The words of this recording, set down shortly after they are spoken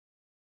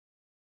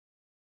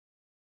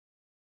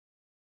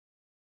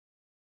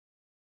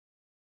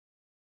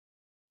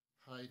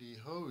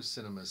Heidi-ho,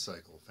 Cinema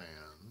Cycle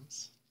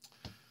fans.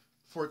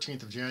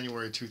 14th of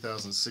January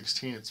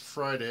 2016, it's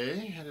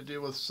Friday. Had to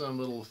deal with some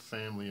little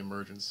family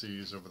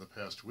emergencies over the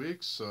past week,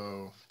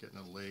 so getting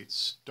a late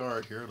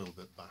start here, a little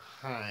bit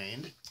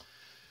behind.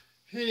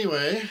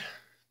 Anyway,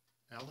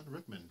 Alan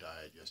Rickman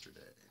died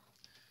yesterday.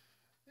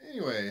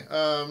 Anyway,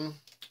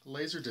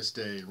 Laserdisc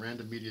Day,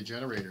 random media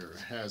generator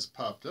has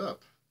popped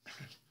up.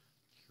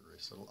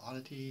 Curious little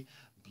oddity.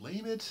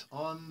 Blame It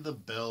on the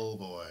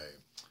Bellboy.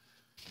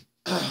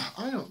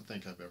 I don't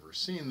think I've ever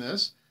seen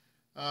this,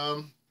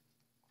 but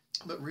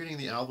reading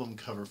the album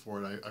cover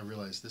for it, I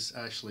realized this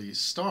actually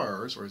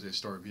stars, or is a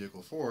star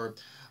vehicle for,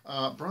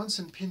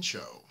 Bronson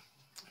Pinchot,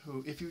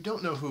 who, if you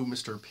don't know who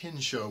Mr.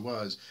 Pinchot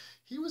was,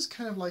 he was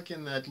kind of like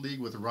in that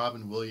league with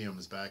Robin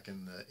Williams back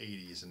in the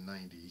 80s and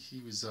 90s.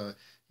 He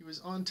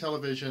was on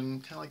television,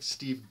 kind of like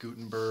Steve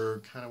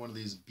Guttenberg, kind of one of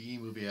these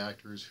B-movie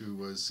actors who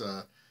was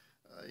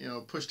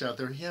pushed out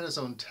there. He had his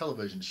own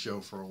television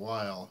show for a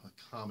while,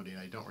 a comedy, and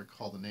I don't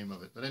recall the name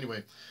of it. But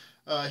anyway,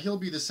 he'll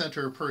be the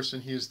center person.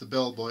 He is the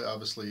bellboy,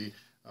 obviously,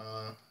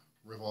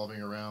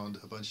 revolving around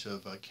a bunch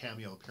of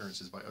cameo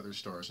appearances by other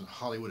stars in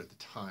Hollywood at the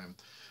time.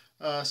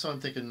 So I'm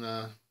thinking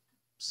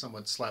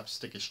somewhat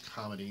slapstickish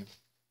comedy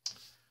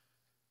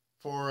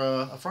for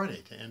a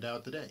Friday to end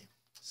out the day.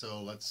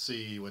 So let's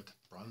see what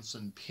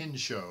Bronson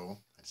Pinchot,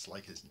 that's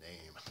like his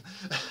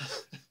name,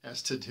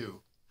 has to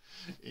do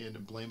in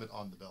Blame It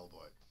on the Bellboy.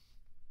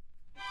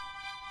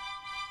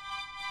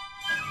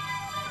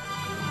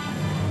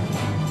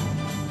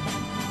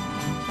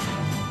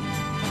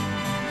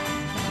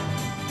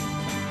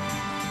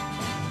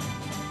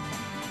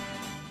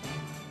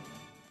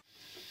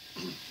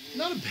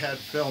 Not a bad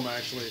film,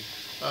 actually.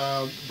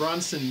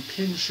 Bronson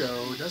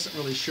Pinchot doesn't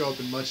really show up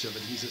in much of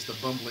it. He's just a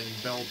bumbling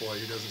bellboy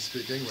who doesn't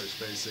speak English,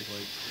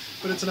 basically.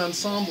 But it's an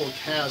ensemble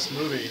cast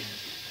movie.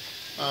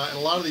 And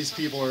a lot of these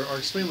people are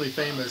extremely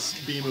famous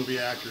B-movie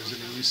actors. I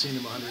mean, you've seen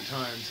them 100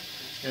 times.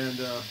 And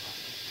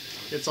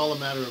it's all a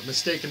matter of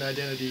mistaken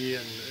identity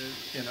and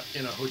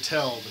in a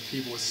hotel with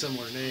people with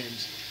similar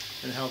names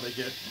and how they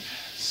get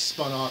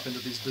spun off into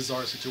these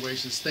bizarre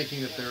situations thinking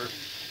that they're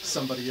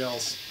somebody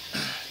else.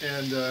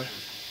 And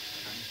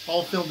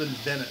all filmed in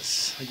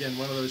Venice. Again,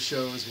 one of those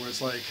shows where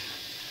it's like,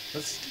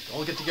 let's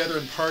all get together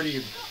and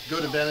party, go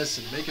to Venice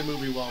and make a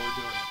movie while we're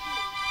doing it.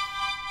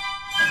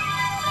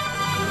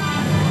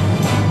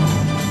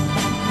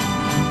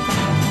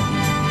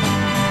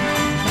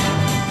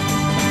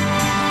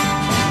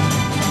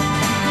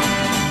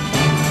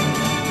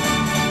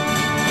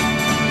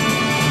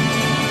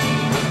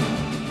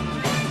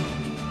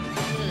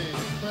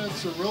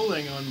 Are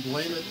rolling on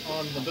Blame It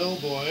on the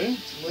Bellboy.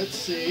 Let's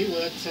see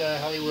what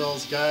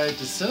Halliwell's Guide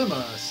to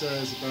Cinema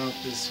says about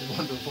this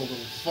wonderful little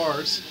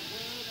farce.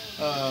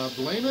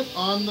 Blame It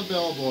on the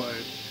Bellboy.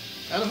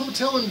 At a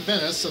hotel in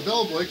Venice, a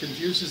bellboy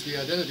confuses the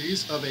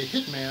identities of a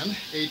hitman,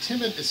 a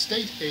timid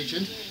estate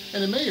agent,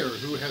 and a mayor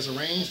who has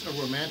arranged a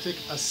romantic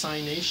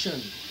assignation.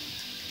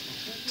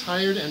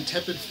 Tired and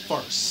tepid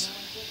farce,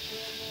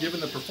 given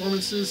the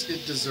performances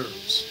it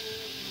deserves.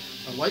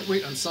 A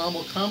lightweight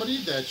ensemble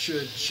comedy that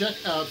should check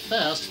out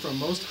fast from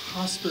most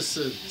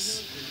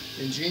hospices.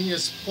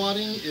 Ingenious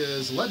plotting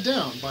is let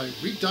down by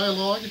weak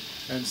dialogue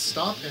and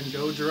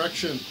stop-and-go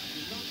direction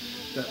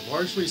that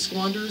largely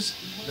squanders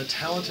the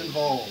talent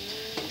involved.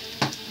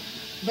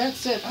 That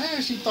said, I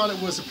actually thought it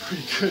was a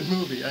pretty good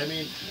movie. I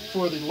mean,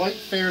 for the light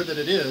fare that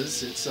it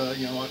is, it's a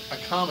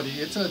comedy.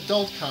 It's an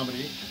adult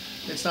comedy.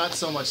 It's not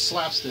so much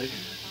slapstick.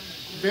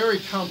 Very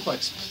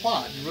complex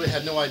plot. You really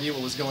had no idea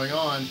what was going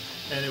on.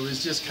 And it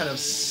was just kind of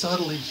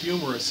subtly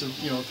humorous,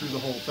 through the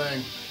whole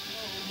thing.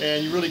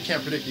 And you really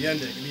can't predict the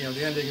ending.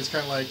 The ending is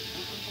kind of like,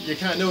 you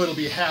kind of know it'll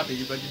be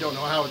happy, but you don't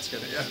know how it's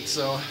going to end.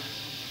 So,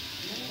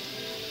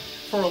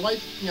 for a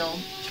light,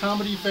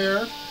 comedy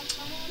fare,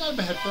 not a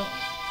bad film.